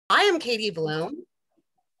I am Katie Bloom.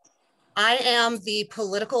 I am the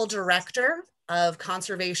political director of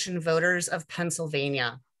Conservation Voters of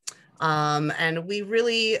Pennsylvania. And we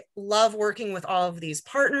really love working with all of these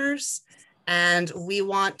partners, and we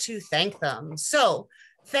want to thank them. So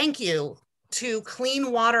thank you to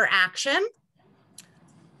Clean Water Action,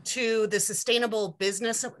 to the Sustainable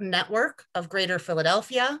Business Network of Greater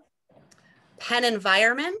Philadelphia, Penn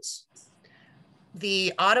Environment,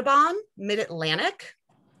 the Audubon Mid-Atlantic,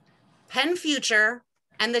 Penn Future,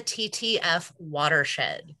 and the TTF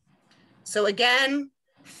Watershed. So again,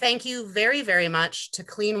 thank you very, very much to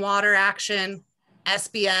Clean Water Action,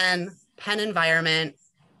 SBN, Penn Environment,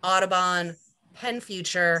 Audubon, Penn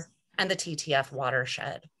Future, and the TTF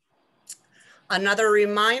Watershed. Another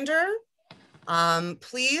reminder,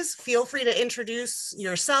 please feel free to introduce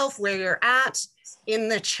yourself, where you're at in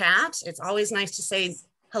the chat. It's always nice to say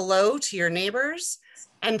hello to your neighbors.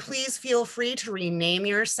 And please feel free to rename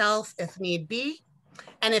yourself if need be.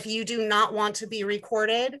 And if you do not want to be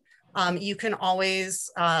recorded, you can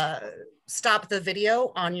always stop the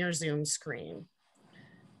video on your Zoom screen.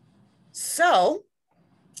 So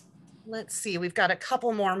let's see, we've got a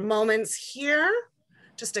couple more moments here.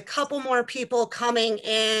 Just a couple more people coming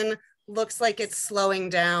in. Looks like it's slowing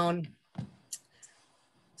down.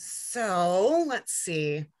 So let's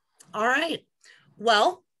see. All right.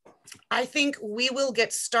 Well, I think we will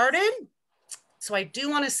get started. So I do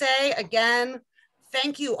want to say again,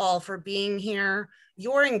 thank you all for being here.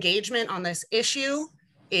 Your engagement on this issue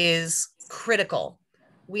is critical.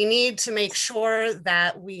 We need to make sure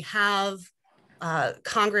that we have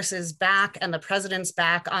Congress's back and the president's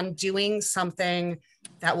back on doing something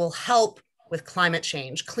that will help with climate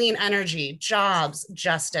change, clean energy, jobs,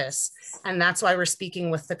 justice. And that's why we're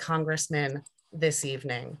speaking with the congressman this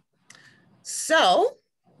evening. So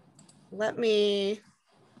let me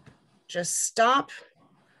just stop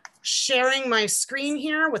sharing my screen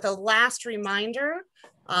here with a last reminder.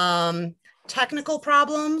 Technical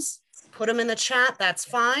problems, put them in the chat, that's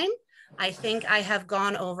fine. I think I have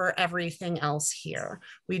gone over everything else here.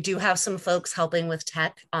 We do have some folks helping with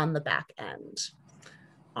tech on the back end.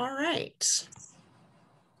 All right.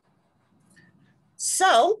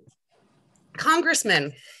 So,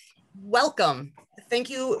 Congressman, welcome. Thank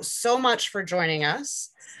you so much for joining us.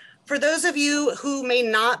 For those of you who may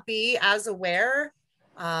not be as aware,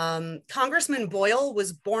 Congressman Boyle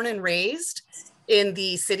was born and raised in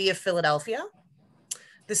the city of Philadelphia.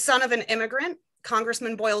 The son of an immigrant,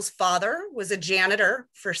 Congressman Boyle's father was a janitor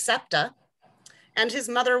for SEPTA, and his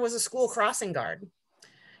mother was a school crossing guard.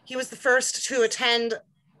 He was the first to attend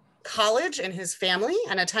college in his family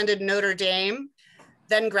and attended Notre Dame,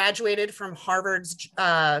 then graduated from Harvard's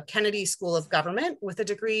Kennedy School of Government with a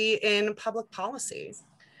degree in public policy.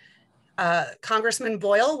 Congressman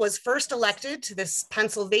Boyle was first elected to this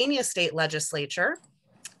Pennsylvania state legislature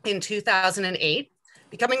in 2008,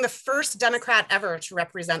 becoming the first Democrat ever to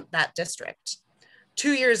represent that district.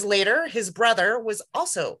 2 years later, his brother was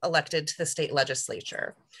also elected to the state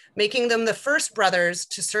legislature, making them the first brothers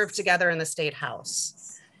to serve together in the state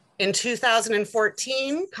house. In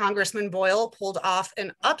 2014, Congressman Boyle pulled off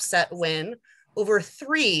an upset win over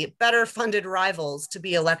 3 better funded rivals to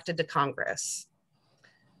be elected to Congress.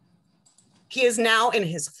 He is now in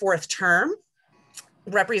his 4th term,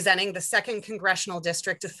 representing the 2nd Congressional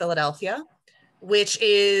District of Philadelphia, which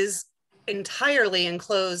is entirely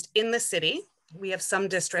enclosed in the city. We have some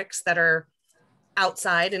districts that are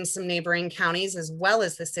outside in some neighboring counties as well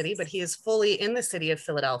as the city, but he is fully in the city of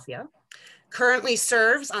Philadelphia. Currently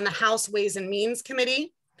serves on the House Ways and Means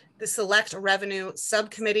Committee, the Select Revenue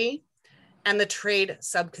Subcommittee, and the Trade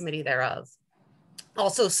Subcommittee thereof.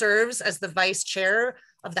 Also serves as the Vice Chair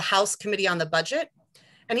of the House Committee on the Budget,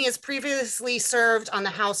 and he has previously served on the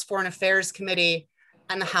House Foreign Affairs Committee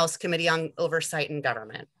and the House Committee on Oversight and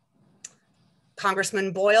Government.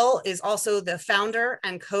 Congressman Boyle is also the founder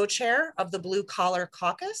and co-chair of the Blue Collar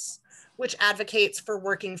Caucus, which advocates for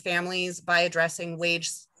working families by addressing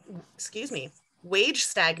wage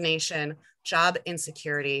stagnation, job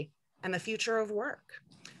insecurity, and the future of work.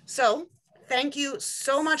 So thank you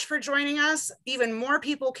so much for joining us. Even more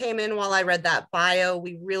people came in while I read that bio.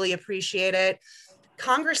 We really appreciate it.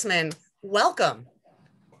 Congressman, welcome.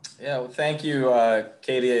 Yeah, well, thank you,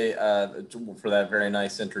 Katie, for that very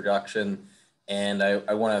nice introduction. And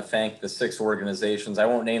I want to thank the 6 organizations. I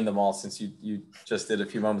won't name them all since you just did a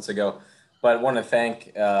few moments ago, but I want to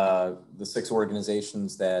thank the 6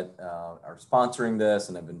 organizations that are sponsoring this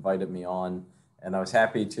and have invited me on. And I was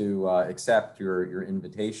happy to accept your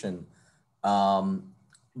invitation.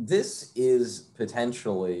 This is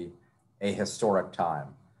potentially a historic time.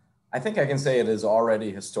 I think I can say it is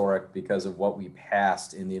already historic because of what we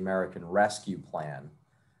passed in the American Rescue Plan,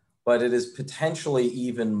 but it is potentially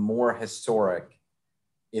even more historic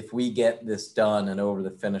if we get this done and over the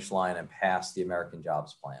finish line and pass the American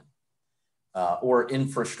Jobs Plan, or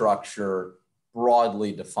infrastructure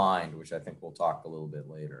broadly defined, which I think we'll talk a little bit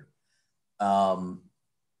later.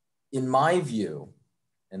 In my view,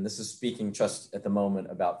 and this is speaking just at the moment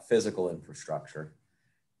about physical infrastructure,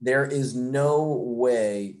 there is no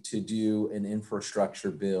way to do an infrastructure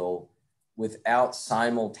bill without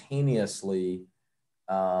simultaneously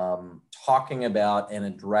talking about and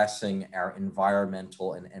addressing our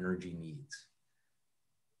environmental and energy needs.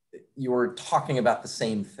 You're talking about the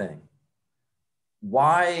same thing.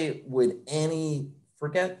 Why would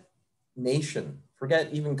forget nation,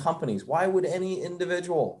 forget even companies, why would any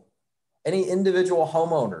individual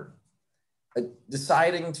homeowner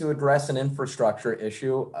deciding to address an infrastructure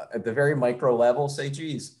issue at the very micro level say,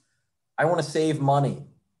 geez, I want to save money.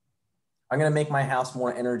 I'm going to make my house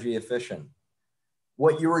more energy efficient.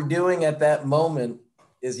 What you were doing at that moment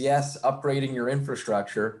is, yes, upgrading your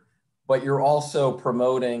infrastructure, but you're also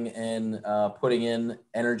promoting and putting in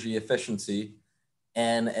energy efficiency,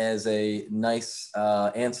 and as a nice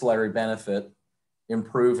ancillary benefit,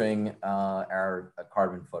 improving our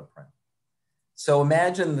carbon footprint. So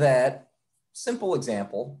imagine that, simple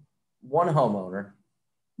example, one homeowner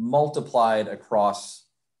multiplied across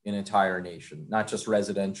an entire nation, not just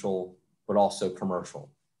residential, but also commercial,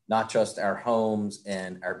 not just our homes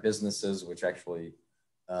and our businesses, which actually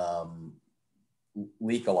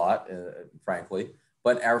leak a lot, frankly,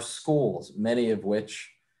 but our schools, many of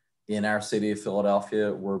which in our city of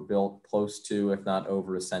Philadelphia were built close to, if not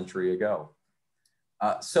over a century ago.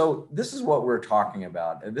 So this is what we're talking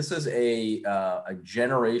about. This is a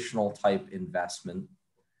generational type investment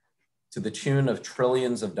to the tune of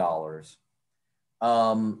trillions of dollars.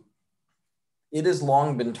 It has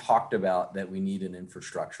long been talked about that we need an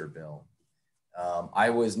infrastructure bill. I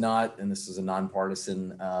was not, and this is a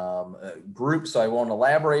nonpartisan group, so I won't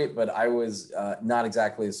elaborate, but I was not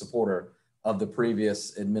exactly a supporter of the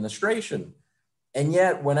previous administration. And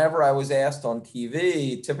yet, whenever I was asked on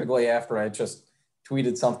TV, typically after I just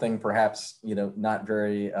tweeted something perhaps not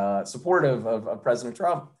very supportive of President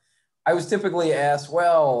Trump, I was typically asked,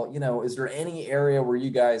 well, is there any area where you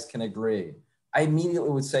guys can agree? I immediately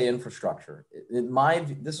would say infrastructure.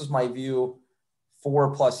 This was my view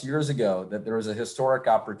 4+ years ago, that there was a historic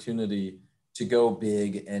opportunity to go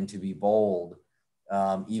big and to be bold.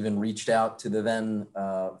 Even reached out to the then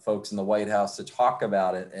folks in the White House to talk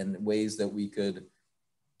about it and ways that we could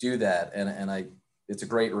do that. And it's a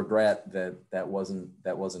great regret that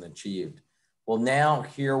wasn't achieved. Well, now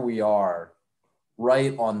here we are,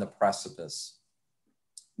 right on the precipice.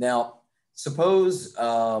 Now, suppose,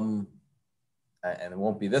 and it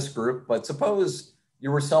won't be this group, but suppose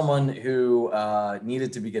you were someone who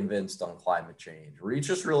needed to be convinced on climate change, or you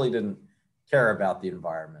just really didn't care about the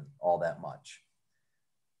environment all that much.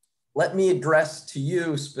 Let me address to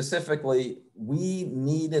you specifically, we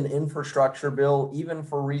need an infrastructure bill, even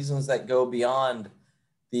for reasons that go beyond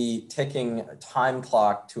the ticking time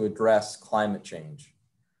clock to address climate change.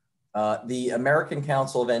 The American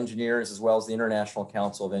Council of Engineers, as well as the International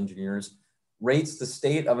Council of Engineers, rates the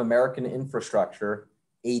state of American infrastructure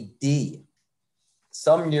a D.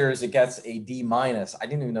 Some years it gets a D-. I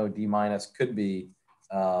didn't even know D- could be,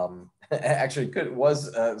 was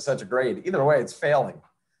such a grade. Either way, it's failing.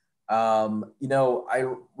 I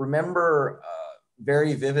remember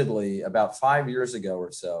very vividly about 5 years ago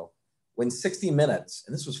or so, when 60 Minutes,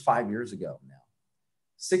 and this was 5 years ago now,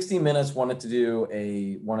 60 Minutes wanted to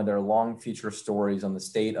do one of their long feature stories on the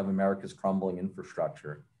state of America's crumbling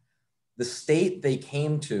infrastructure. The state they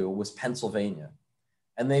came to was Pennsylvania.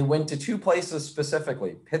 And they went to two places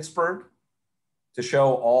specifically, Pittsburgh, to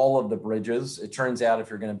show all of the bridges. It turns out if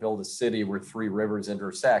you're going to build a city where 3 rivers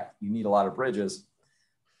intersect, you need a lot of bridges.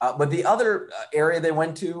 But the other area they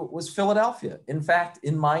went to was Philadelphia, in fact,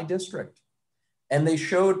 in my district. And they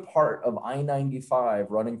showed part of I-95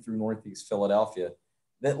 running through Northeast Philadelphia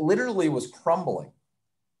that literally was crumbling.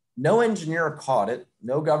 No engineer caught it.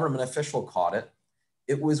 No government official caught it.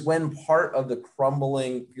 It was when part of the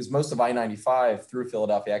crumbling, because most of I-95 through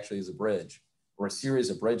Philadelphia actually is a bridge or a series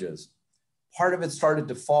of bridges, part of it started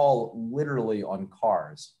to fall literally on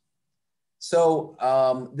cars. So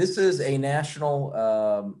this is a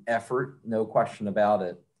national effort, no question about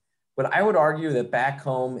it. But I would argue that back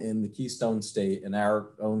home in the Keystone State, in our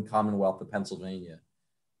own Commonwealth of Pennsylvania,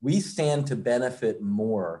 we stand to benefit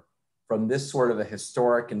more from this sort of a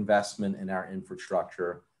historic investment in our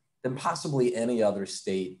infrastructure than possibly any other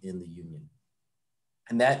state in the union.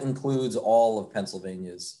 And that includes all of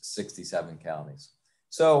Pennsylvania's 67 counties.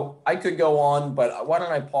 So I could go on, but why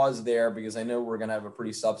don't I pause there, because I know we're going to have a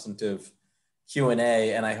pretty substantive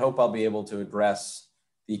Q&A, and I hope I'll be able to address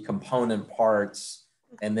the component parts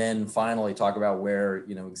and then finally talk about where,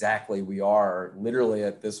 exactly we are literally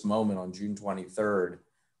at this moment on June 23rd,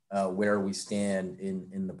 where we stand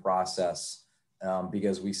in the process,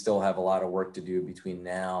 because we still have a lot of work to do between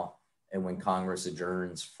now and when Congress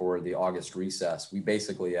adjourns for the August recess. We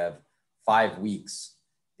basically have 5 weeks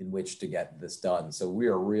in which to get this done. So we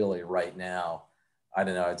are really right now, I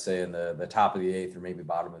don't know, I'd say in the top of the 8th or maybe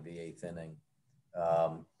bottom of the 8th inning,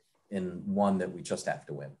 in one that we just have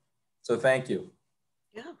to win. So thank you.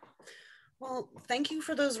 Yeah. Well, thank you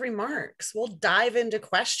for those remarks. We'll dive into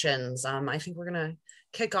questions. I think we're going to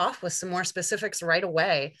kick off with some more specifics right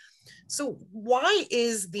away. So why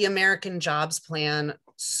is the American Jobs Plan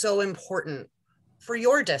so important for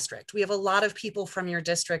your district? We have a lot of people from your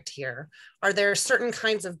district here. Are there certain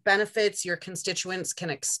kinds of benefits your constituents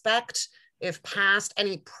can expect if passed?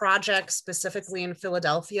 Any projects specifically in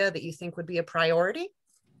Philadelphia that you think would be a priority?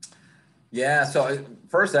 Yeah, so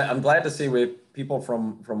first, I'm glad to see we have people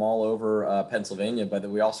from all over Pennsylvania, but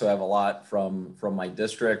we also have a lot from my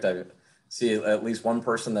district. I see at least one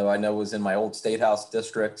person that I know was in my old State House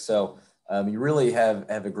district. So you really have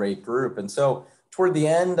a great group. And so toward the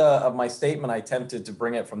end of my statement, I attempted to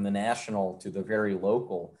bring it from the national to the very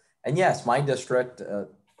local. And yes, my district,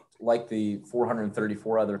 like the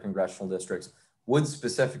 434 other congressional districts, would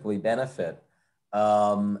specifically benefit.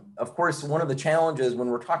 Of course, one of the challenges when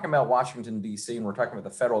we're talking about Washington, D.C., and we're talking about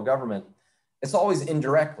the federal government, it's always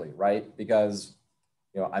indirectly, right? Because,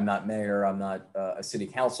 I'm not mayor, I'm not a city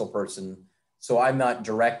council person, so I'm not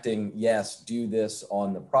directing, yes, do this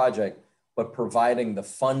on the project, but providing the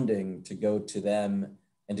funding to go to them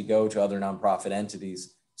and to go to other nonprofit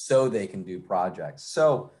entities so they can do projects.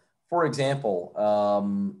 So, for example,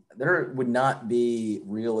 there would not be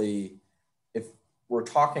really, if we're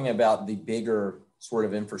talking about the bigger sort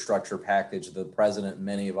of infrastructure package the president and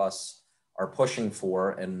many of us are pushing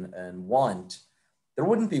for and want, there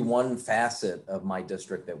wouldn't be one facet of my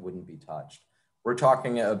district that wouldn't be touched. We're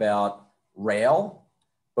talking about rail,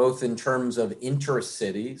 both in terms of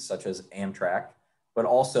intercity, such as Amtrak, but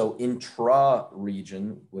also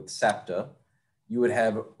intra-region with SEPTA. You would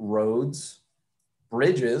have roads,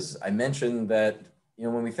 bridges. I mentioned that,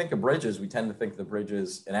 when we think of bridges, we tend to think of the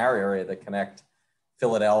bridges in our area that connect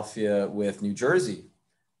Philadelphia with New Jersey.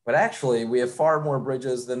 But actually, we have far more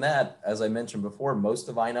bridges than that. As I mentioned before, most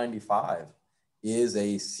of I-95 is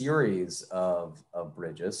a series of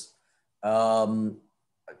bridges.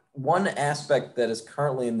 One aspect that is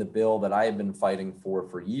currently in the bill that I have been fighting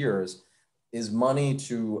for years is money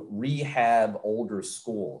to rehab older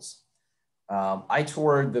schools. I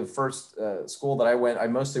toured the first school that I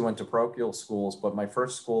mostly went to parochial schools, but my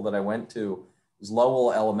first school that I went to was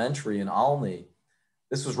Lowell Elementary in Olney.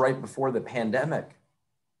 This was right before the pandemic.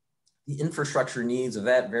 The infrastructure needs of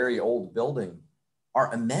that very old building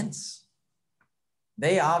are immense.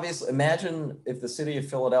 They obviously, imagine if the city of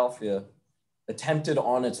Philadelphia attempted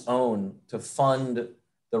on its own to fund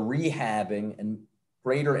the rehabbing and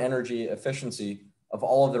greater energy efficiency of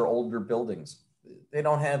all of their older buildings. They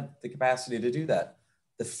don't have the capacity to do that.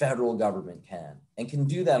 The federal government can, and can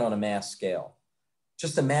do that on a mass scale.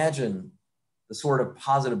 Just imagine the sort of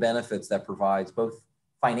positive benefits that provides both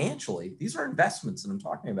financially. These are investments that I'm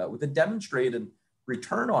talking about with a demonstrated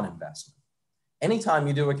return on investment. Anytime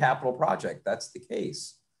you do a capital project, that's the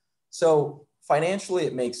case. So financially,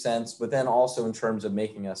 it makes sense, but then also in terms of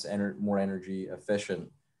making us more energy efficient,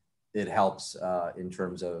 it helps in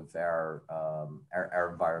terms of our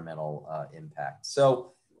environmental impact.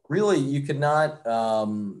 So really, you could not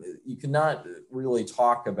really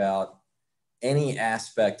talk about any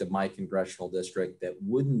aspect of my congressional district that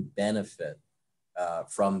wouldn't benefit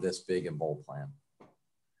from this big and bold plan.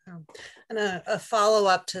 And a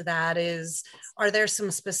follow-up to that is, are there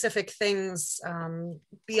some specific things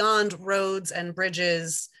beyond roads and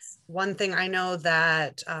bridges? One thing I know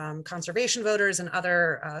that conservation voters and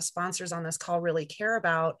other sponsors on this call really care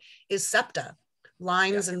about is SEPTA,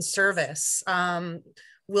 lines and service.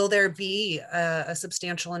 Will there be a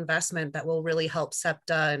substantial investment that will really help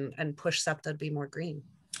SEPTA and push SEPTA to be more green?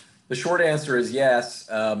 The short answer is yes.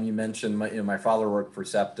 You mentioned my father worked for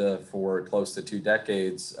SEPTA for close to 2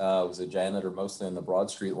 decades. Was a janitor mostly on the Broad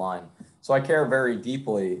Street line. So I care very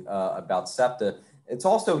deeply about SEPTA. It's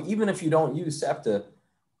also, even if you don't use SEPTA,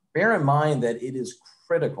 bear in mind that it is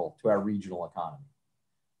critical to our regional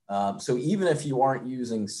economy. So even if you aren't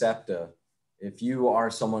using SEPTA, if you are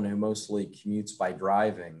someone who mostly commutes by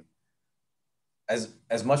driving,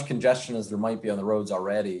 as much congestion as there might be on the roads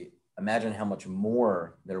already, imagine how much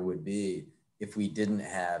more there would be if we didn't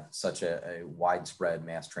have such a widespread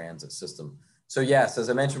mass transit system. So yes, as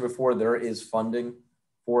I mentioned before, there is funding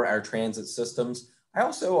for our transit systems.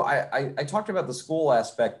 I talked about the school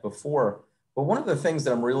aspect before, but one of the things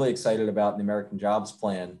that I'm really excited about in the American Jobs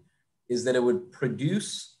Plan is that it would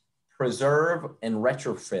produce, preserve, and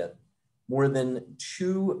retrofit more than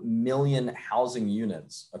 2 million housing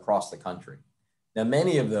units across the country. Now,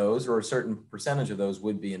 many of those, or a certain percentage of those,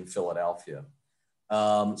 would be in Philadelphia.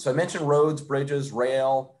 So I mentioned roads, bridges,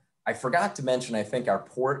 rail. I forgot to mention, I think, our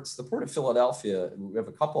ports. The Port of Philadelphia, we have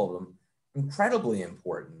a couple of them, incredibly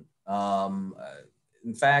important.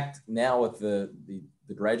 In fact, now with the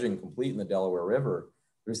dredging complete in the Delaware River,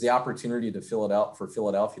 there's the opportunity for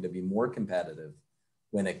Philadelphia to be more competitive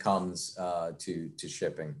when it comes to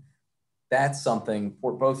shipping. That's something,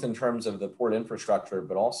 both in terms of the port infrastructure,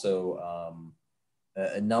 but also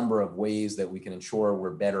a number of ways that we can ensure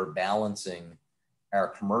we're better balancing our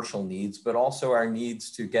commercial needs, but also our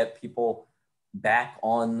needs to get people back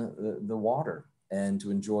on the water and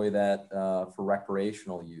to enjoy that for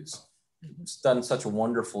recreational use. It's done such a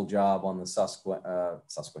wonderful job on the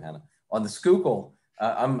Susquehanna, on the Schuylkill.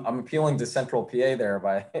 I'm appealing to Central PA there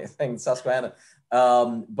by saying Susquehanna.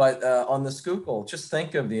 But on the Schuylkill, just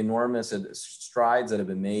think of the enormous strides that have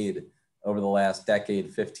been made over the last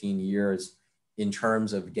decade, 15 years, in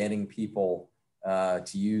terms of getting people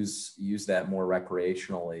to use that more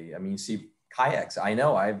recreationally. I mean, you see kayaks. I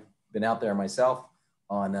know I've been out there myself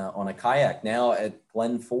on a kayak. Now at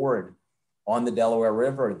Glen Ford on the Delaware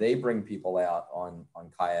River, they bring people out on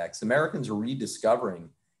kayaks. Americans are rediscovering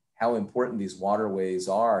how important these waterways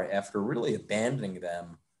are after really abandoning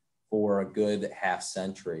them for a good half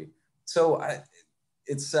century. So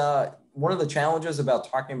it's one of the challenges about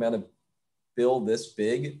talking about a bill this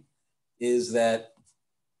big is that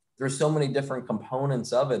there's so many different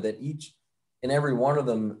components of it that each and every one of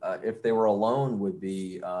them, if they were alone, would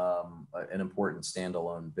be an important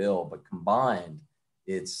standalone bill. But combined,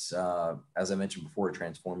 it's, as I mentioned before,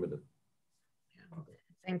 transformative.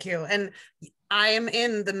 Thank you. And I am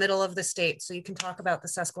in the middle of the state, so you can talk about the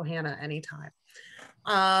Susquehanna anytime.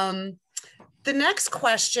 The next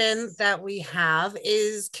question that we have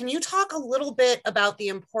is, can you talk a little bit about the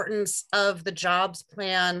importance of the jobs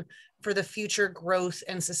plan for the future growth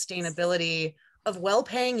and sustainability of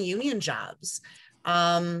well-paying union jobs?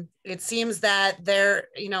 It seems that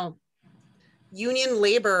union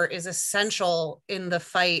labor is essential in the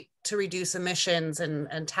fight to reduce emissions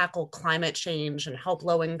and tackle climate change and help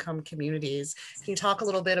low-income communities. Can you talk a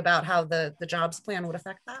little bit about how the jobs plan would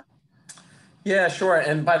affect that? Yeah, sure.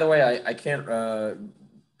 And by the way, I can't,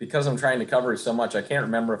 because I'm trying to cover so much, I can't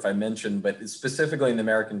remember if I mentioned, but specifically in the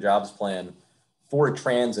American Jobs Plan for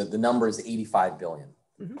transit, the number is 85 billion.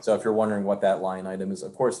 Mm-hmm. So if you're wondering what that line item is,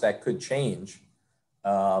 of course, that could change.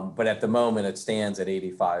 But at the moment, it stands at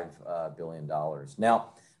 $85 billion. Now,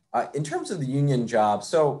 in terms of the union jobs,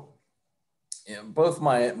 so both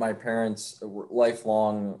my parents were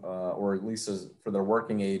lifelong, or at least for their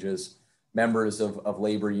working ages, members of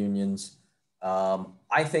labor unions.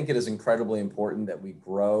 I think it is incredibly important that we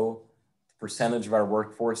grow the percentage of our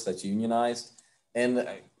workforce that's unionized. And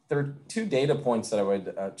there are two data points that I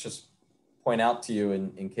would just point out to you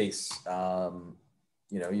in case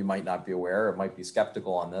you might not be aware or might be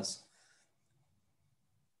skeptical on this.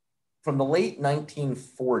 From the late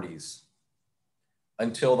 1940s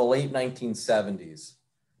until the late 1970s,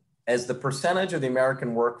 as the percentage of the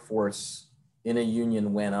American workforce in a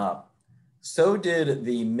union went up, so did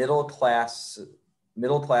the middle class's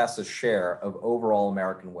share of overall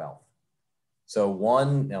American wealth. So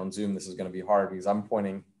now in Zoom, this is going to be hard because I'm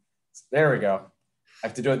pointing, there we go. I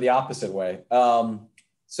have to do it the opposite way.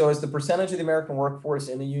 So as the percentage of the American workforce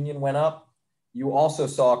in the union went up, you also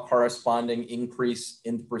saw a corresponding increase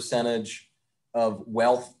in the percentage of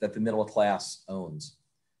wealth that the middle class owns.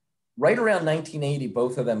 Right around 1980,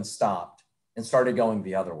 both of them stopped and started going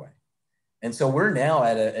the other way. And so we're now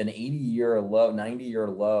at an 80-year low, 90-year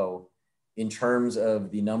low in terms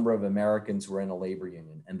of the number of Americans who are in a labor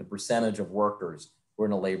union and the percentage of workers who are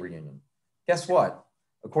in a labor union. Guess what?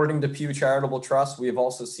 According to Pew Charitable Trust, we have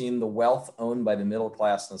also seen the wealth owned by the middle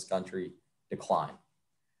class in this country decline.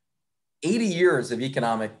 80 years of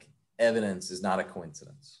economic evidence is not a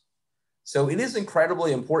coincidence. So it is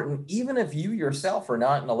incredibly important, even if you yourself are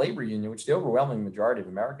not in a labor union, which the overwhelming majority of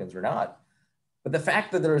Americans are not. But the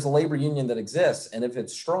fact that there is a labor union that exists, and if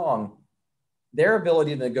it's strong, their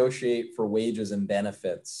ability to negotiate for wages and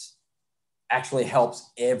benefits actually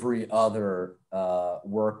helps every other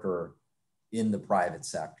worker in the private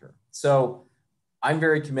sector. So I'm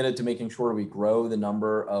very committed to making sure we grow the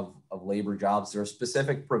number of labor jobs. There are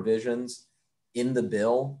specific provisions in the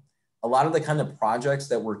bill. A lot of the kind of projects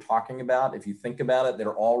that we're talking about, if you think about it,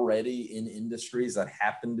 they're already in industries that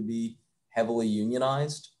happen to be heavily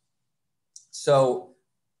unionized. So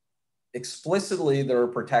explicitly, there are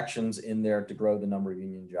protections in there to grow the number of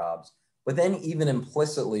union jobs. But then even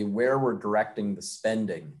implicitly, where we're directing the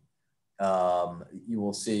spending, you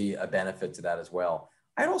will see a benefit to that as well.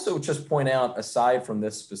 I'd also just point out, aside from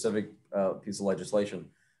this specific piece of legislation,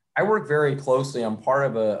 I work very closely. I'm part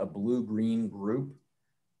of a blue-green group.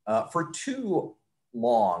 For too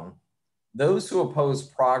long, those who oppose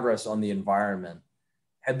progress on the environment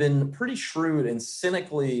have been pretty shrewd in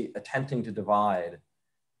cynically attempting to divide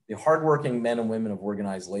the hardworking men and women of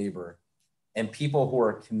organized labor and people who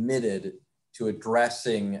are committed to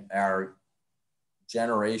addressing our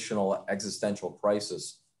generational existential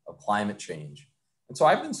crisis of climate change. And so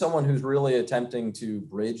I've been someone who's really attempting to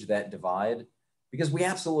bridge that divide because we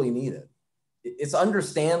absolutely need it. It's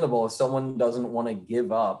understandable if someone doesn't want to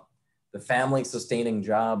give up the family sustaining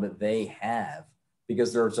job that they have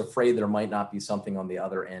because they're afraid there might not be something on the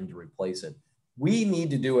other end to replace it. We need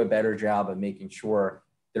to do a better job of making sure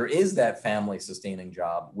there is that family sustaining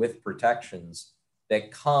job with protections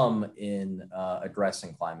that come in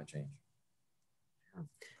addressing climate change.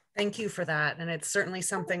 Thank you for that. And it's certainly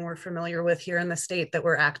something we're familiar with here in the state that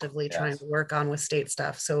we're actively trying to work on with state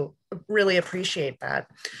stuff. So really appreciate that.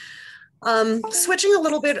 Switching a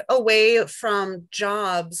little bit away from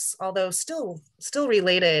jobs, although still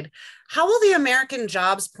related, how will the American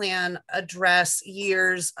Jobs Plan address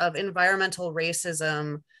years of environmental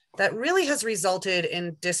racism that really has resulted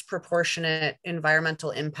in disproportionate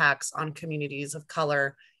environmental impacts on communities of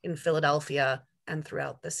color in Philadelphia and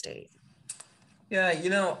throughout the state? Yeah, you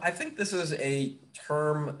know, I think this is a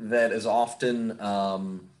term that is often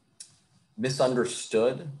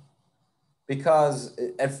misunderstood because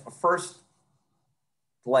at first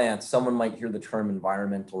glance, someone might hear the term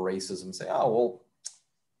environmental racism and say, oh, well,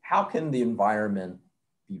 how can the environment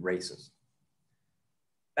be racist?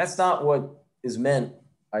 That's not what is meant.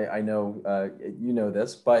 I know you know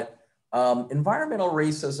this, but environmental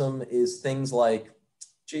racism is things like,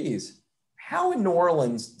 geez, how in New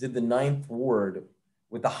Orleans did the 9th Ward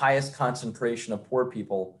with the highest concentration of poor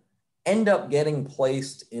people end up getting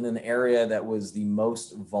placed in an area that was the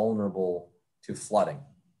most vulnerable to flooding?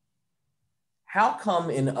 How come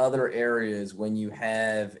in other areas when you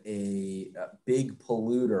have a big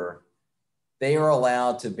polluter, they are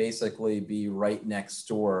allowed to basically be right next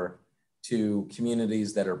door to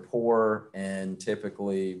communities that are poor and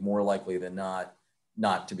typically more likely than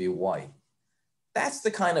not to be white? That's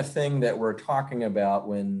the kind of thing that we're talking about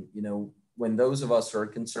when, you know, when those of us are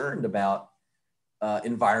concerned about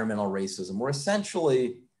environmental racism. We're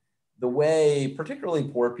essentially the way, particularly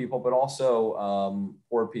poor people, but also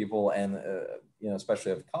poor people and, you know,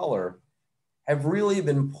 especially of color, have really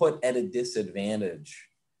been put at a disadvantage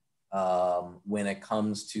when it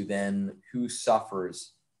comes to then who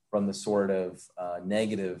suffers from the sort of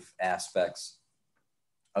negative aspects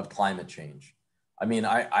of climate change. I mean,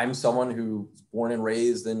 I'm someone who was born and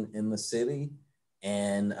raised in the city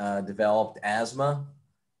and developed asthma.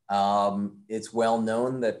 It's well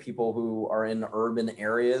known that people who are in urban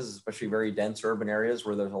areas, especially very dense urban areas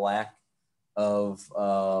where there's a lack of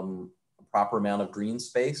a proper amount of green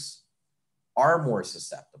space, are more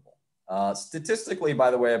susceptible. Statistically,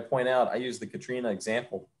 by the way, I point out, I use the Katrina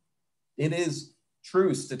example. It is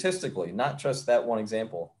true statistically, not just that one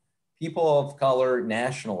example. People of color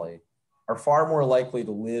nationally are far more likely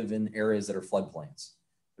to live in areas that are floodplains.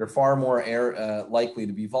 They're far more likely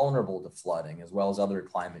to be vulnerable to flooding as well as other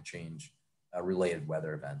climate change related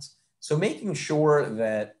weather events. So making sure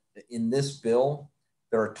that in this bill,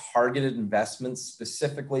 there are targeted investments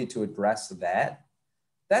specifically to address that,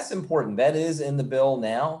 that's important. That is in the bill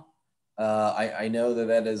now. I know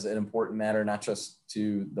that is an important matter, not just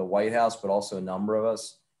to the White House, but also a number of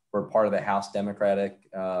us who are part of the House Democratic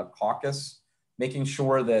Caucus, making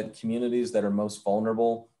sure that communities that are most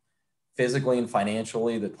vulnerable physically and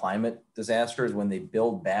financially, the climate disasters, when they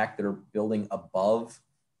build back, they're building above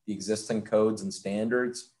the existing codes and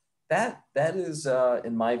standards. That is,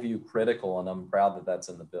 in my view, critical, and I'm proud that that's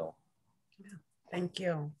in the bill. Thank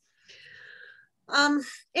you.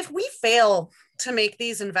 If we fail to make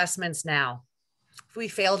these investments now, if we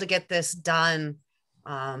fail to get this done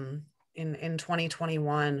in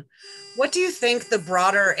 2021, what do you think the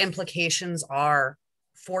broader implications are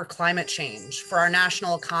for climate change, for our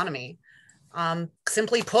national economy?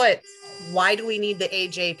 Simply put, why do we need the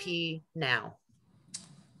AJP now?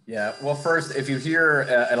 Yeah, well, first, if you hear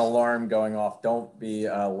an alarm going off, don't be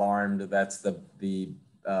alarmed. That's the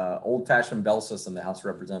old-fashioned bell system the House of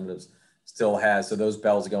Representatives still has. So those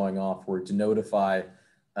bells going off were to notify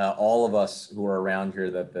all of us who are around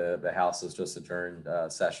here that the House has just adjourned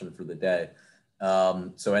session for the day.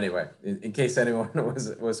 So anyway, in case anyone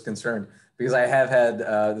was concerned, because I have had,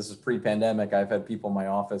 this is pre-pandemic, I've had people in my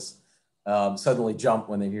office suddenly jump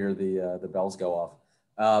when they hear the bells go off.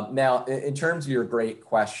 Now, in terms of your great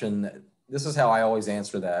question, this is how I always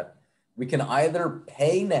answer that. We can either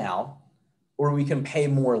pay now or we can pay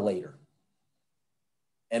more later.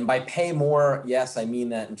 And by pay more, yes, I mean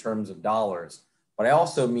that in terms of dollars, but I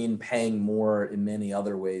also mean paying more in many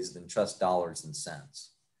other ways than just dollars and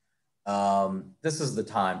cents. This is the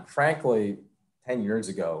time. Frankly, 10 years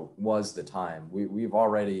ago was the time. We've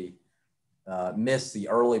already missed the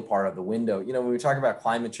early part of the window. You know, when we talk about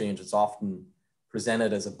climate change, it's often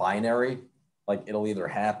presented as a binary, like it'll either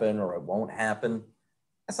happen or it won't happen.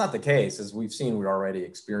 That's not the case. As we've seen, we're already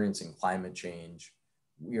experiencing climate change.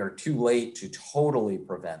 We are too late to totally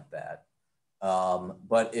prevent that.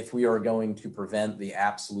 But if we are going to prevent the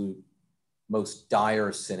absolute most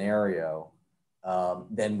dire scenario,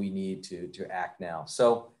 then we need to act now.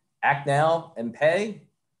 So act now and pay,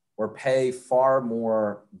 or pay far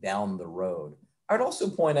more down the road. I would also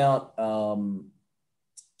point out,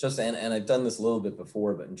 and I've done this a little bit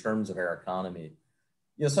before, but in terms of our economy,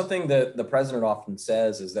 you know, something that the president often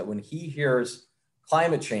says is that when he hears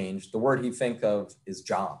climate change, the word he thinks of is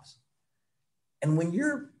jobs. And when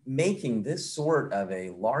you're making this sort of a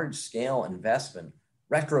large scale investment,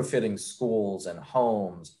 retrofitting schools and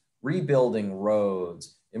homes, rebuilding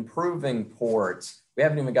roads, improving ports, we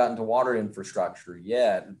haven't even gotten to water infrastructure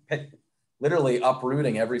yet, literally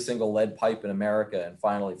uprooting every single lead pipe in America and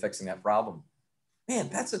finally fixing that problem. Man,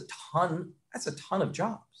 that's a ton of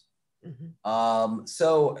jobs. Mm-hmm.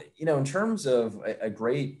 So, you know, in terms of a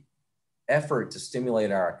great effort to stimulate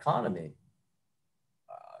our economy,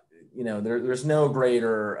 you know, there's no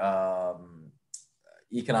greater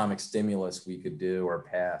economic stimulus we could do or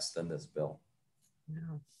pass than this bill.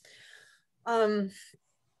 No.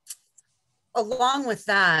 Along with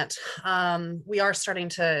that, we are starting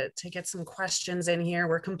to get some questions in here.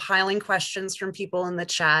 We're compiling questions from people in the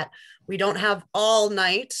chat. We don't have all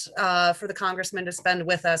night for the congressman to spend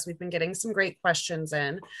with us. We've been getting some great questions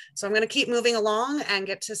in. So I'm going to keep moving along and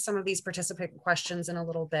get to some of these participant questions in a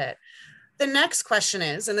little bit. The next question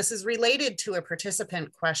is, and this is related to a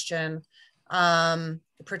participant question,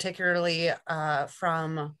 particularly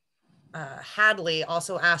from Hadley,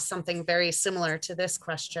 also asked something very similar to this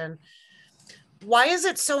question. Why is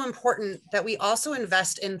it so important that we also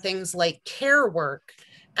invest in things like care work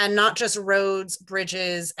and not just roads,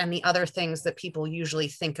 bridges, and the other things that people usually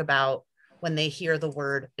think about when they hear the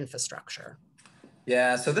word infrastructure?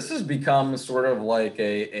 Yeah, so this has become sort of like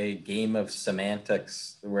a game of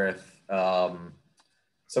semantics with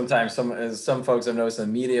sometimes some folks have noticed in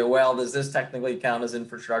the media, well, does this technically count as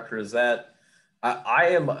infrastructure? Is that? I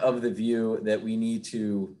am of the view that we need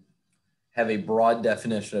to have a broad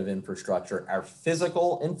definition of infrastructure, our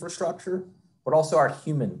physical infrastructure, but also our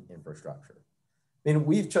human infrastructure. I mean,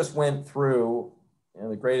 we've just went through, you know,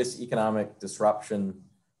 the greatest economic disruption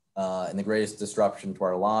and the greatest disruption to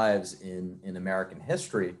our lives in American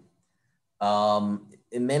history. In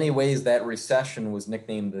many ways, that recession was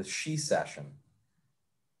nicknamed the she-cession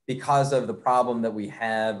because of the problem that we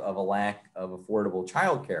have of a lack of affordable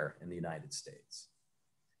childcare in the United States.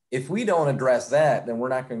 If we don't address that, then we're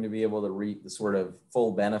not going to be able to reap the sort of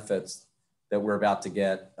full benefits that we're about to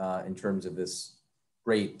get in terms of this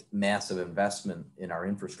great massive investment in our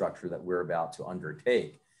infrastructure that we're about to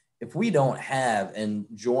undertake. If we don't have and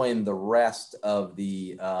join the rest of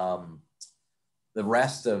the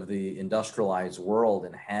industrialized world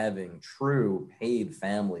in having true paid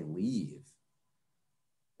family leave,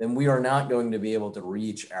 then we are not going to be able to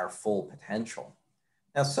reach our full potential.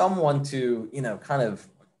 Now, some want to, you know, kind of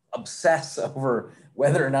obsess over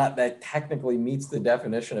whether or not that technically meets the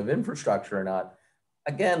definition of infrastructure or not.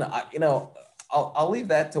 Again, I'll leave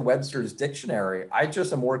that to Webster's dictionary. I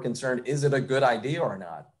just am more concerned, is it a good idea or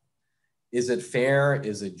not? Is it fair?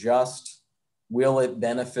 Is it just? Will it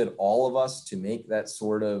benefit all of us to make that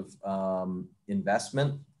sort of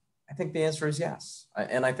investment? I think the answer is yes.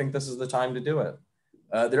 And I think this is the time to do it.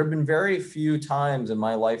 There have been very few times in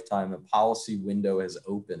my lifetime a policy window has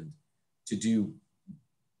opened to do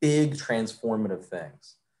big transformative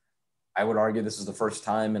things. I would argue this is the first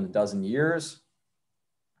time in a dozen years.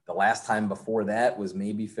 The last time before that was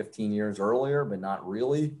maybe 15 years earlier, but not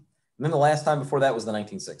really. And then the last time before that was the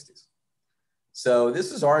 1960s. So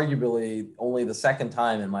this is arguably only the second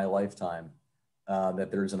time in my lifetime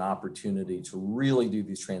that there's an opportunity to really do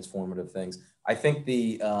these transformative things. I think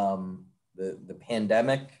the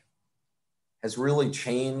pandemic has really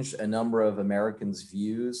changed a number of Americans'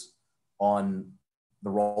 views on the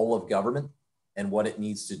role of government and what it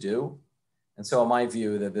needs to do. And so in my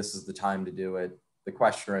view that this is the time to do it. The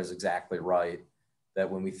questioner is exactly right, that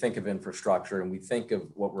when we think of infrastructure and we think of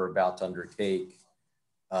what we're about to undertake,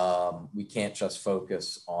 we can't just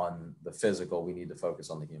focus on the physical, we need to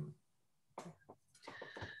focus on the human.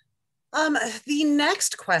 The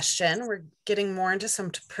next question, we're getting more into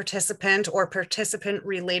some participant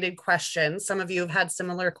related questions. Some of you have had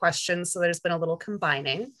similar questions, so there's been a little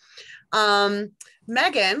combining.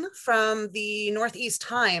 Megan from the Northeast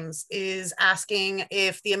Times is asking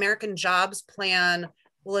if the American Jobs Plan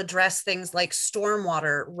will address things like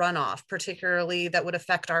stormwater runoff, particularly that would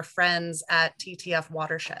affect our friends at TTF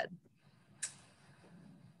Watershed.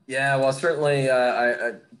 Yeah, well, certainly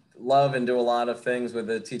I love and do a lot of things with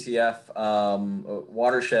the TTF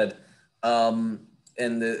watershed. And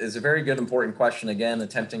it's a very good, important question. Again,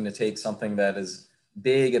 attempting to take something that is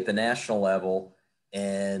big at the national level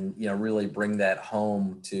and really bring that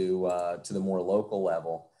home to the more local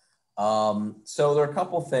level. So there are a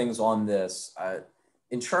couple things on this.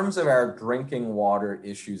 In terms of our drinking water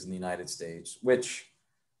issues in the United States, which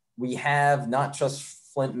we have not just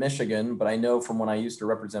Flint, Michigan, but I know from when I used to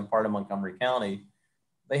represent part of Montgomery County,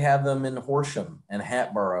 they have them in Horsham and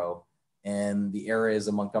Hatboro and the areas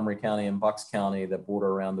of Montgomery County and Bucks County that border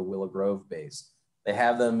around the Willow Grove base. They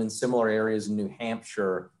have them in similar areas in New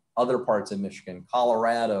Hampshire, other parts of Michigan,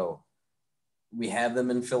 Colorado. We have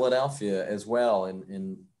them in Philadelphia as well,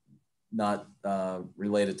 and not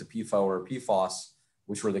related to PFOA or PFOS,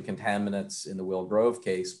 which were the contaminants in the Willow Grove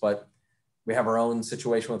case, but we have our own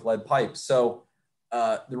situation with lead pipes. So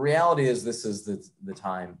the reality is this is the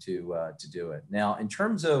time to do it. Now, in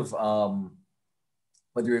terms of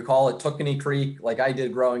whether you call it Tookonie Creek, like I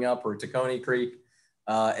did growing up, or Tacony Creek,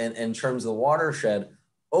 and in terms of the watershed,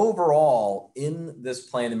 overall in this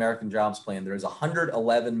plan, American Jobs Plan, there is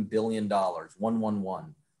 $111 billion,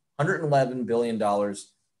 $111 billion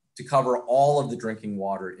to cover all of the drinking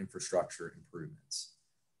water infrastructure improvements.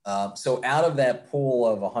 So out of that pool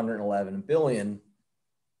of 111 billion,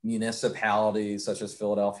 municipalities such as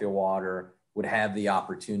Philadelphia Water would have the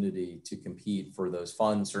opportunity to compete for those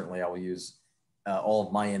funds. Certainly I will use all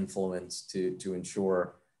of my influence to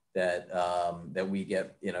ensure that, that we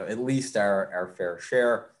get at least our fair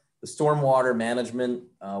share. The stormwater management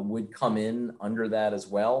would come in under that as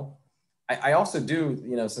well. I also do,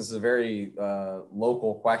 since it's a very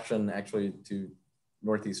local question actually to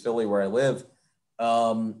Northeast Philly where I live,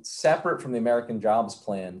 separate from the American Jobs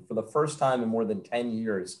Plan, for the first time in more than 10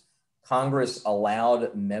 years, Congress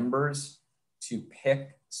allowed members to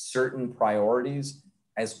pick certain priorities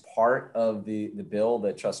as part of the bill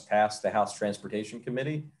that just passed the House Transportation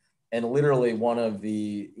Committee. And literally one of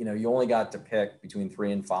the, you only got to pick between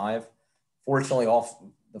 3 and 5. Fortunately,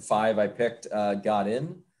 all the 5 I picked got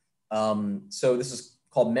in. So this is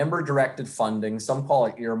called member-directed funding. Some call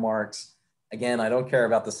it earmarks. Again, I don't care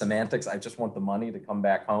about the semantics. I just want the money to come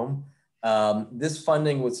back home. This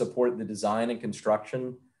funding would support the design and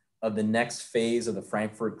construction of the next phase of the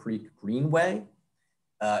Frankfort Creek Greenway.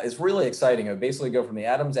 It's really exciting. It would basically go from the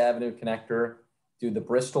Adams Avenue connector to the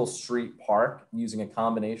Bristol Street Park using a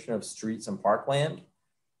combination of streets and parkland.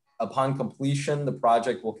 Upon completion, the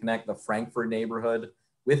project will connect the Frankfort neighborhood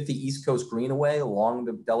with the East Coast Greenway along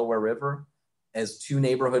the Delaware River as 2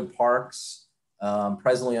 neighborhood parks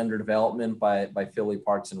presently under development by Philly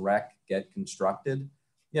Parks and Rec get constructed.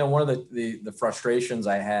 One of the frustrations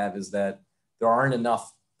I have is that there aren't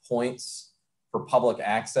enough points for public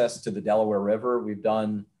access to the Delaware River. We've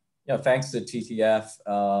done, thanks to TTF,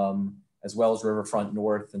 as well as Riverfront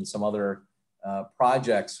North and some other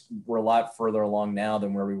projects, we're a lot further along now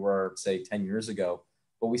than where we were, say, 10 years ago.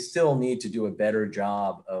 But we still need to do a better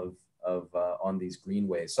job of on these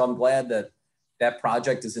greenways. So I'm glad that that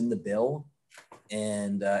project is in the bill.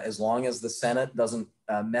 And as long as the Senate doesn't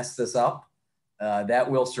mess this up, that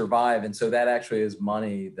will survive. And so that actually is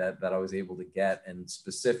money that I was able to get and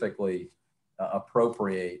specifically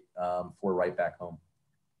appropriate for right back home.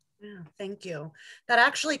 Yeah, thank you. That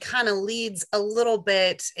actually kind of leads a little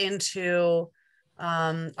bit into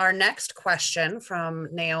our next question from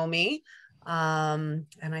Naomi. And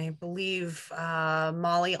I believe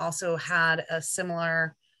Molly also had a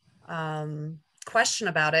similar question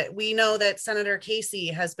about it. We know that Senator Casey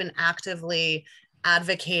has been actively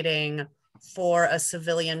advocating for a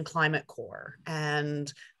civilian climate corps,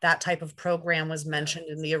 and that type of program was mentioned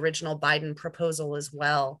in the original Biden proposal as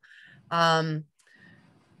well.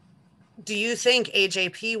 Do you think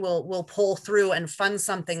AJP will pull through and fund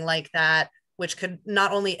something like that, which could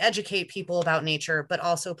not only educate people about nature, but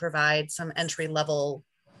also provide some entry-level,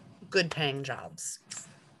 good-paying jobs?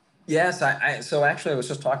 Yes, so actually I was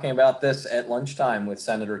just talking about this at lunchtime with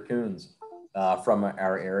Senator Coons from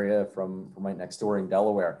our area, from right next door in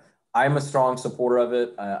Delaware. I'm a strong supporter of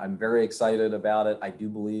it. I'm very excited about it. I do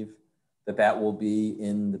believe that that will be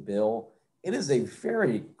in the bill. It is a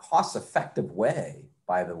very cost-effective way,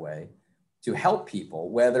 by the way, to help people,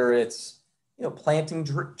 whether it's planting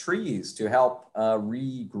trees to help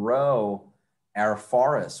regrow our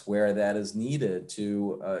forests where that is needed,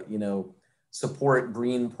 to support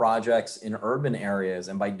green projects in urban areas.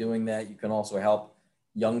 And by doing that, you can also help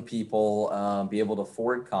young people be able to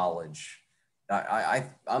afford college.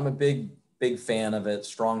 I'm a big fan of it,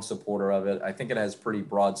 strong supporter of it. I think it has pretty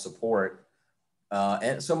broad support.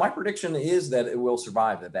 And so my prediction is that it will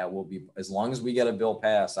survive, that will be, as long as we get a bill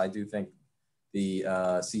passed, I do think the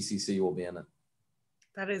CCC will be in it.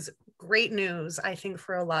 That is great news, I think,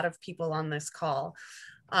 for a lot of people on this call.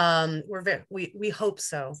 We hope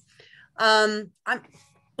so. What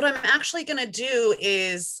I'm actually going to do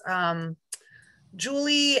is,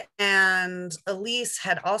 Julie and Elise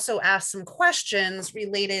had also asked some questions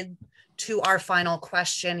related to our final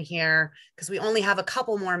question here, because we only have a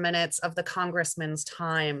couple more minutes of the Congressman's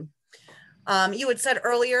time. You had said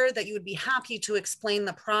earlier that you would be happy to explain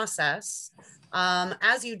the process.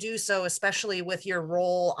 As you do so, especially with your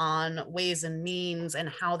role on Ways and Means and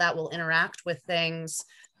how that will interact with things,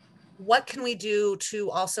 what can we do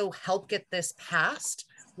to also help get this passed?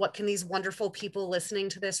 What can these wonderful people listening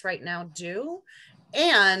to this right now do?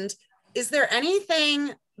 And is there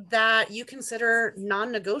anything that you consider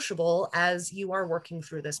non-negotiable as you are working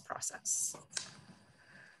through this process?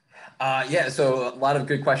 Yeah, so a lot of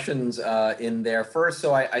good questions in there. First,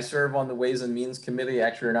 so I serve on the Ways and Means Committee.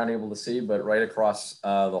 Actually, you're not able to see, but right across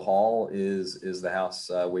the hall is the House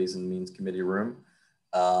Ways and Means Committee room.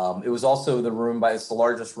 It was also the room it's the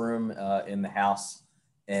largest room in the House.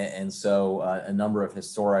 And so a number of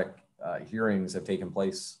historic hearings have taken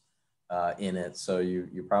place in it. So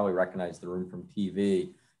you probably recognize the room from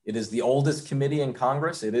TV. It is the oldest committee in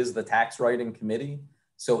Congress. It is the tax writing committee.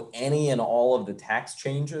 So any and all of the tax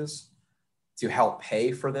changes to help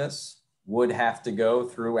pay for this would have to go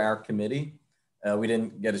through our committee. We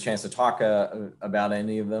didn't get a chance to talk about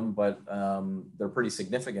any of them, but they're pretty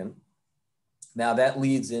significant. Now that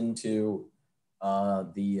leads into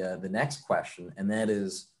the next question, and that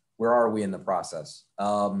is, where are we in the process?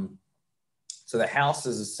 So the House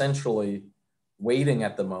is essentially waiting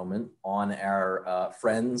at the moment on our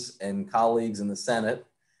friends and colleagues in the Senate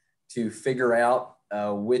to figure out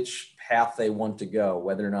which path they want to go,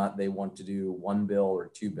 whether or not they want to do one bill or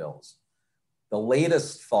two bills. The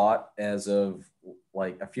latest thought, as of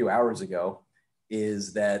like a few hours ago,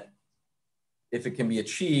 is that if it can be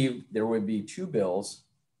achieved, there would be two bills.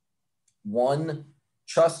 One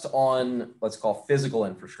just on, let's call, physical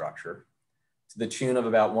infrastructure, to the tune of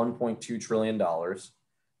about $1.2 trillion.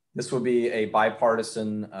 This would be a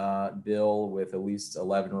bipartisan bill with at least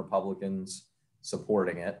 11 Republicans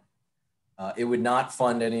supporting it. It would not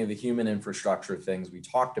fund any of the human infrastructure things we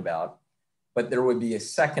talked about, but there would be a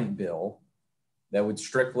second bill that would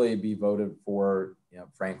strictly be voted for,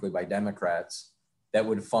 frankly, by Democrats, that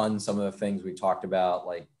would fund some of the things we talked about,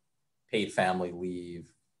 like paid family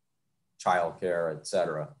leave, childcare, et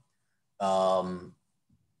cetera.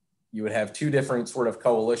 You would have two different sort of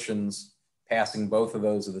coalitions passing both of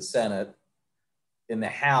those of the Senate. In the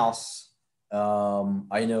House,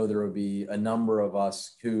 I know there would be a number of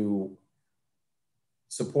us who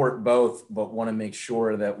support both, but want to make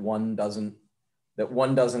sure that one doesn't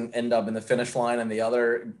end up in the finish line and the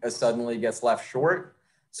other suddenly gets left short.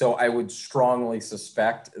 So I would strongly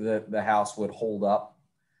suspect that the House would hold up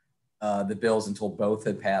the bills until both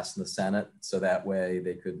had passed in the Senate, so that way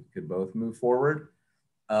they could both move forward.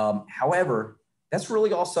 However, that's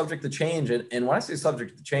really all subject to change. And when I say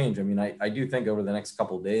subject to change, I mean, I do think over the next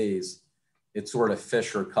couple of days, it's sort of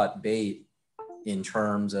fish or cut bait in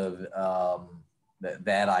terms of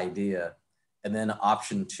that idea. And then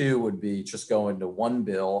option two would be just go into one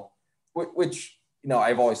bill, which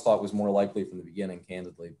I've always thought was more likely from the beginning,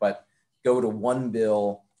 candidly, but go to one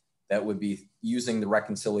bill that would be using the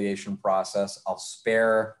reconciliation process. I'll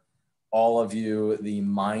spare all of you the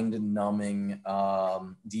mind-numbing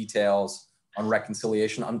details on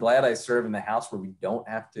reconciliation. I'm glad I serve in the House where we don't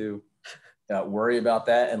have to worry about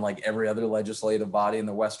that. And like every other legislative body in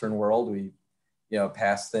the Western world, we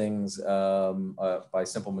pass things by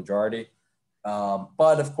simple majority.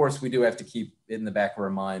 But of course, we do have to keep it in the back of our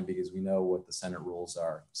mind because we know what the Senate rules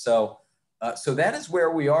are. So So that is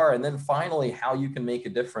where we are. And then finally, how you can make a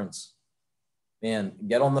difference. Man,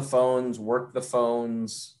 get on the phones, work the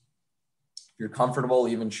phones. If you're comfortable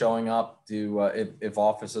even showing up to, if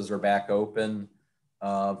offices are back open,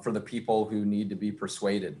 for the people who need to be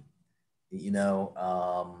persuaded. You know,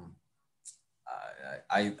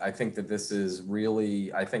 I think that this is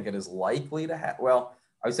really, I think it is likely to happen. Well,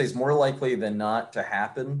 I would say it's more likely than not to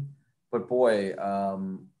happen. But boy,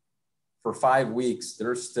 for 5 weeks,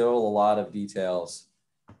 there's still a lot of details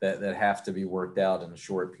that have to be worked out in a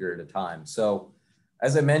short period of time. So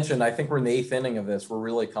as I mentioned, I think we're in the 8th inning of this. We're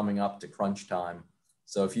really coming up to crunch time.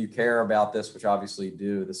 So if you care about this, which obviously you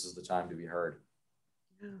do, this is the time to be heard.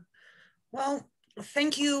 Yeah. Well,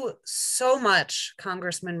 thank you so much,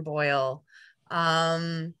 Congressman Boyle.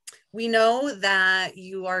 We know that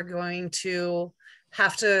you are going to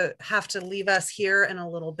have to leave us here in a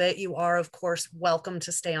little bit. You are, of course, welcome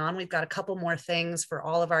to stay on. We've got a couple more things for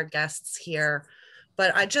all of our guests here.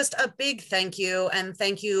 But a big thank you, and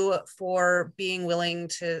thank you for being willing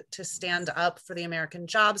to stand up for the American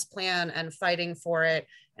Jobs Plan and fighting for it,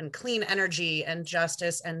 and clean energy and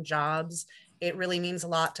justice and jobs. It really means a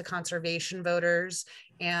lot to conservation voters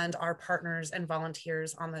and our partners and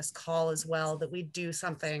volunteers on this call as well, that we do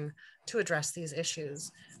something to address these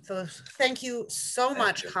issues. So thank you so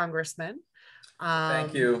much, Congressman.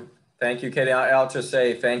 Thank you. Thank you, Katie. I'll just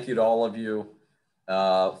say thank you to all of you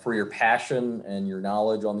for your passion and your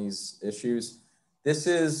knowledge on these issues. This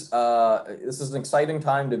is an exciting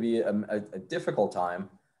time to be a difficult time,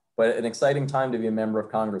 but an exciting time to be a member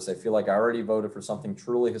of Congress. I feel like I already voted for something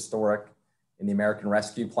truly historic in the American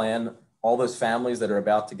Rescue Plan. All those families that are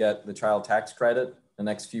about to get the child tax credit the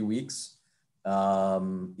next few weeks, you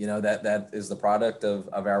know, that is the product of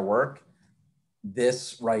our work.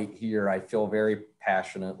 This right here, I feel very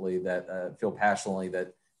passionately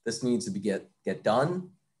that this needs to get done,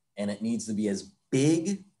 and it needs to be as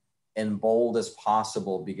big and bold as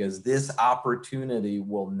possible, because this opportunity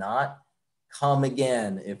will not come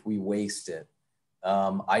again if we waste it.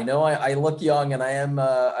 I know I look young, and I am,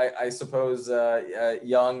 I suppose,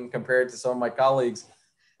 young compared to some of my colleagues,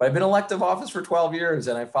 but I've been in elective office for 12 years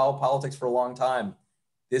and I followed politics for a long time.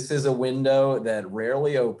 This is a window that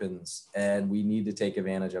rarely opens, and we need to take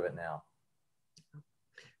advantage of it now.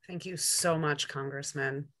 Thank you so much,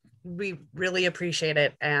 Congressman. We really appreciate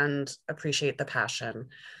it and appreciate the passion.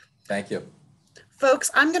 Thank you.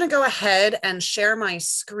 Folks, I'm going to go ahead and share my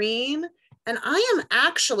screen, and I am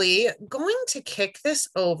actually going to kick this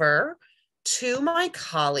over to my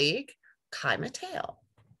colleague, Kai Mateo.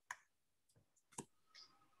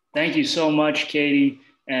 Thank you so much, Katie.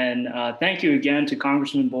 And thank you again to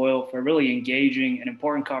Congressman Boyle for really engaging an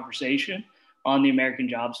important conversation on the American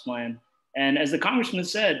Jobs Plan. And as the Congressman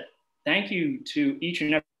said, thank you to each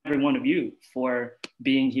and every one of you for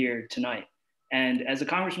being here tonight. And as the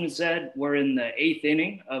Congressman said, we're in the 8th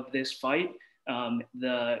inning of this fight.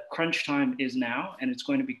 The crunch time is now, and it's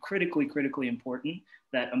going to be critically important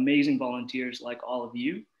that amazing volunteers like all of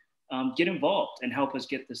you get involved and help us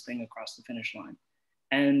get this thing across the finish line.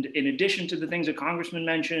 And in addition to the things that Congressman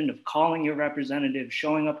mentioned of calling your representative,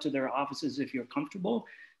 showing up to their offices if you're comfortable,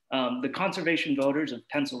 the conservation voters of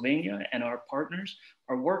Pennsylvania and our partners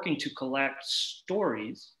are working to collect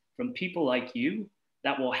stories from people like you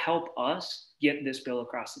that will help us get this bill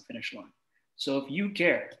across the finish line. So if you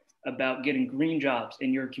care about getting green jobs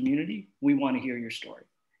in your community, we want to hear your story.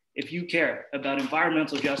 If you care about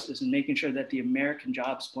environmental justice and making sure that the American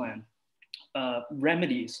Jobs Plan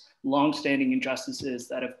remedies longstanding injustices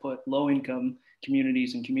that have put low-income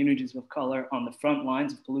communities and communities of color on the front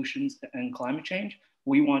lines of pollution and climate change,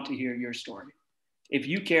 we want to hear your story. If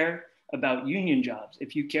you care about union jobs,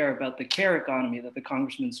 if you care about the care economy that the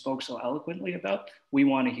Congressman spoke so eloquently about, we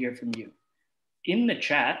want to hear from you. In the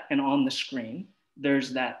chat and on the screen,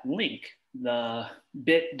 there's that link, the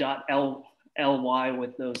bit.ly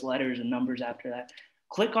with those letters and numbers after that.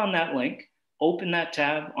 Click on that link, open that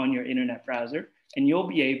tab on your internet browser, and you'll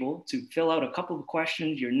be able to fill out a couple of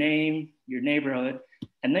questions, your name, your neighborhood,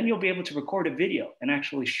 and then you'll be able to record a video and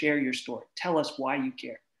actually share your story. Tell us why you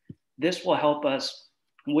care. This will help us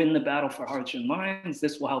win the battle for hearts and minds.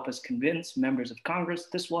 This will help us convince members of Congress.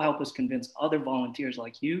 This will help us convince other volunteers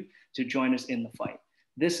like you to join us in the fight.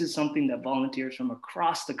 This is something that volunteers from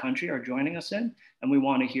across the country are joining us in, and we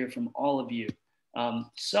want to hear from all of you.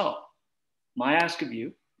 So my ask of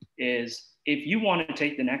you is, if you want to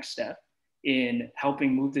take the next step in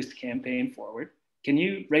helping move this campaign forward, can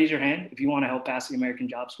you raise your hand if you want to help pass the American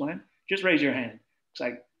Jobs Plan? Just raise your hand. It's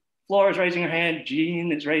like Flora is raising her hand,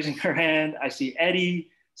 Jean is raising her hand, I see Eddie,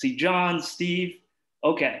 see John, Steve.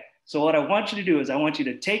 Okay, so what I want you to do is I want you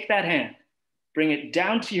to take that hand Bring it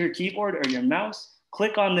down to your keyboard or your mouse,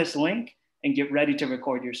 click on this link, and get ready to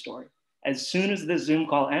record your story. As soon as this Zoom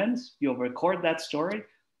call ends, you'll record that story.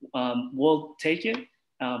 We'll take it,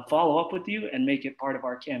 follow up with you, and make it part of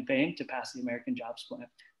our campaign to pass the American Jobs Plan.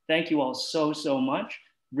 Thank you all so, so much.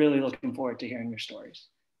 Really looking forward to hearing your stories.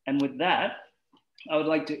 And with that, I would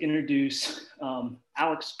like to introduce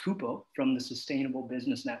Alex Cupo from the Sustainable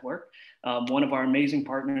Business Network, one of our amazing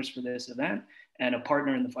partners for this event and a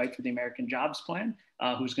partner in the fight for the American Jobs Plan,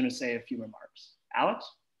 who's going to say a few remarks. Alex?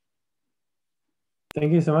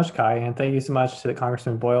 Thank you so much, Kai, and thank you so much to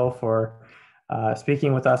Congressman Boyle for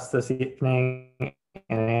speaking with us this evening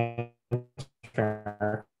and answering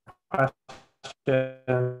our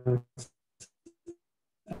questions.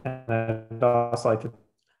 And I'd also like to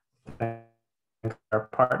thank our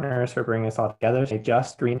partners for bringing us all together to a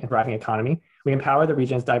just, green, and thriving economy. We empower the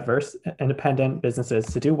region's diverse, independent businesses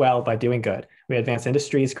to do well by doing good. We advance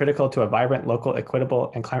industries critical to a vibrant, local,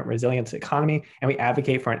 equitable, and climate resilient economy, and we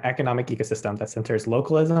advocate for an economic ecosystem that centers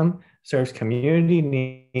localism, serves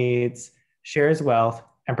community needs, shares wealth,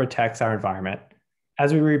 and protects our environment.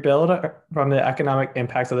 As we rebuild from the economic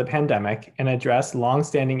impacts of the pandemic and address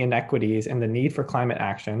longstanding inequities and the need for climate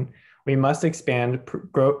action, we must expand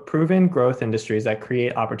proven growth industries that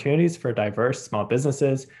create opportunities for diverse small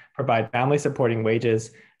businesses, provide family-supporting wages,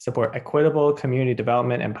 support equitable community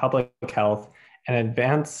development and public health, and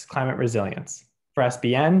advance climate resilience. For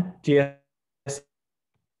SBN, GSI,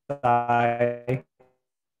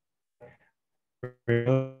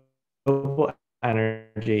 renewable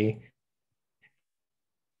energy,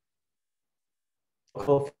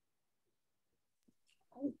 local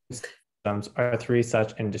systems are three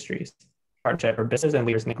such industries. Partnership for business and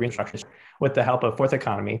leaders in the green structures with the help of Fourth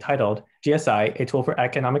Economy, titled GSI, a tool for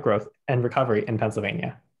economic growth and recovery in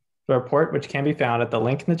Pennsylvania. The report, which can be found at the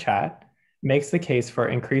link in the chat, makes the case for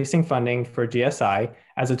increasing funding for GSI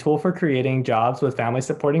as a tool for creating jobs with family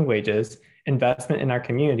supporting wages, investment in our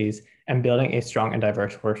communities, and building a strong and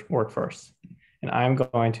diverse workforce. And I'm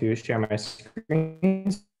going to share my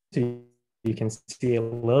screen so you can see a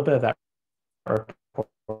little bit of that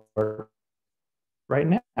report right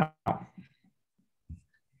now.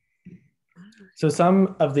 So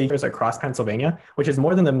some of the figures across Pennsylvania, which is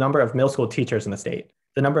more than the number of middle school teachers in the state.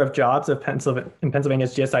 The number of jobs in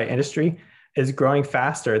Pennsylvania's GSI industry is growing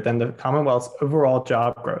faster than the Commonwealth's overall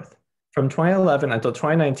job growth. From 2011 until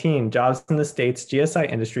 2019, jobs in the state's GSI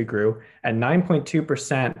industry grew at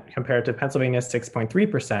 9.2% compared to Pennsylvania's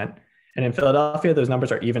 6.3%. And in Philadelphia, those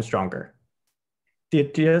numbers are even stronger. The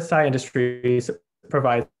GSI industry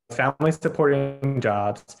provides family supporting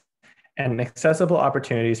jobs and accessible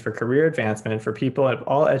opportunities for career advancement for people of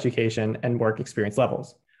all education and work experience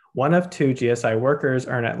levels. 1 of 2 GSI workers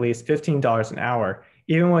earn at least $15 an hour,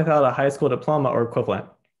 even without a high school diploma or equivalent.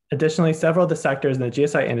 Additionally, several of the sectors in the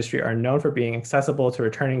GSI industry are known for being accessible to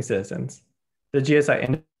returning citizens. The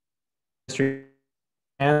GSI industry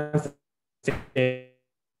and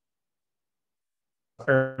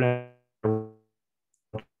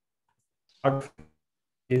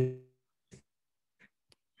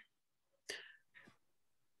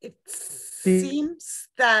it seems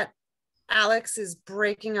that Alex is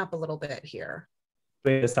breaking up a little bit here.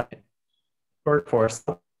 Workforce.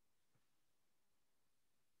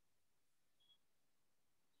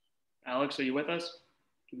 Alex, are you with us?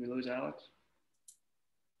 Did we lose Alex?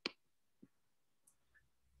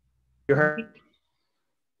 You heard?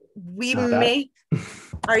 We may.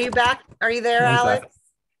 Are you back? Are you there, Alex?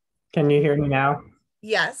 Can you hear me now?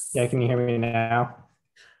 Yes. Yeah, can you hear me now?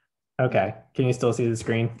 Okay. Can you still see the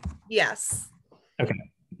screen? Yes. Okay.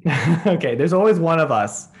 Okay. There's always one of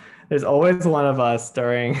us. There's always one of us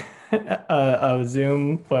during a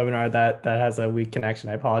Zoom webinar that has a weak connection.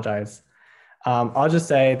 I apologize. I'll just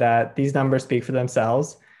say that these numbers speak for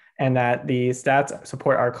themselves and that the stats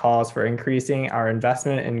support our calls for increasing our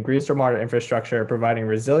investment in green stormwater infrastructure, providing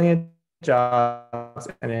resilient jobs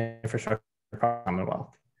and infrastructure for the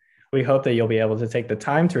Commonwealth. We hope that you'll be able to take the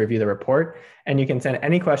time to review the report, and you can send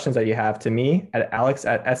any questions that you have to me at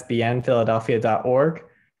alex@sbnphiladelphia.org.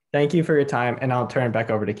 Thank you for your time, and I'll turn it back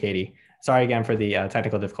over to Katie. Sorry again for the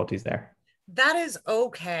technical difficulties there. That is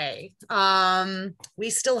okay. We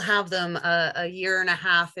still have them a year and a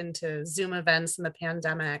half into Zoom events in the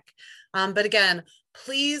pandemic. But again,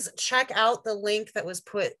 please check out the link that was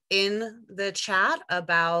put in the chat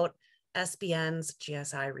about SBN's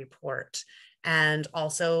GSI report, and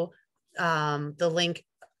also the link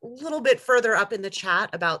a little bit further up in the chat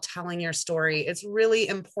about telling your story. It's really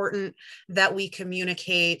important that we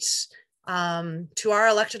communicate to our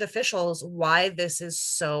elected officials why this is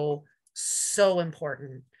so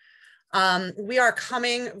important. We are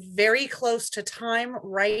coming very close to time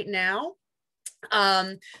right now.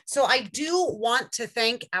 So I do want to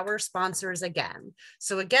thank our sponsors again.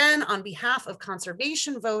 So again, on behalf of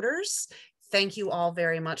conservation voters, thank you all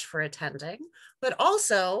very much for attending, but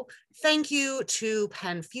also thank you to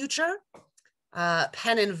Penn Future,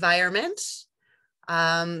 Penn Environment,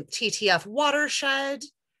 TTF Watershed,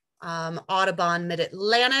 Audubon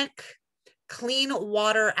Mid-Atlantic, Clean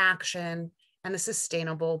Water Action, and the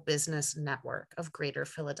Sustainable Business Network of Greater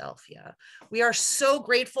Philadelphia. We are so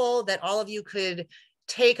grateful that all of you could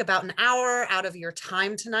take about an hour out of your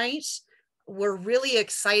time tonight. We're really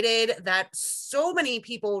excited that so many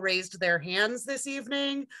people raised their hands this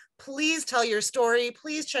evening. Please tell your story.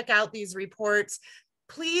 Please check out these reports.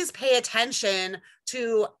 Please pay attention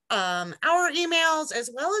to our emails as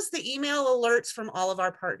well as the email alerts from all of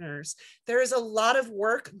our partners. There is a lot of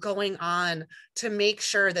work going on to make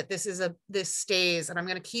sure that this stays, and I'm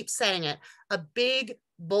going to keep saying it, a big,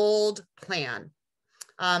 bold plan.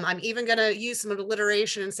 I'm even going to use some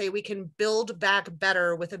alliteration and say we can build back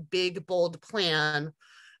better with a big, bold plan,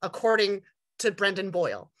 according to Brendan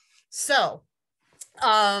Boyle. So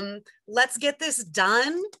let's get this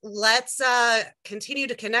done. Let's continue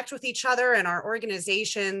to connect with each other and our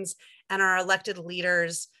organizations and our elected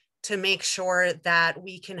leaders to make sure that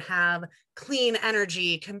we can have clean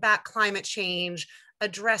energy, combat climate change,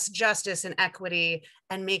 address justice and equity,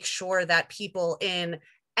 and make sure that people in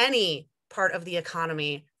any part of the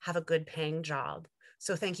economy have a good paying job.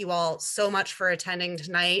 So thank you all so much for attending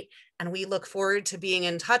tonight, and we look forward to being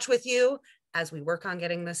in touch with you as we work on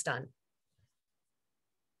getting this done.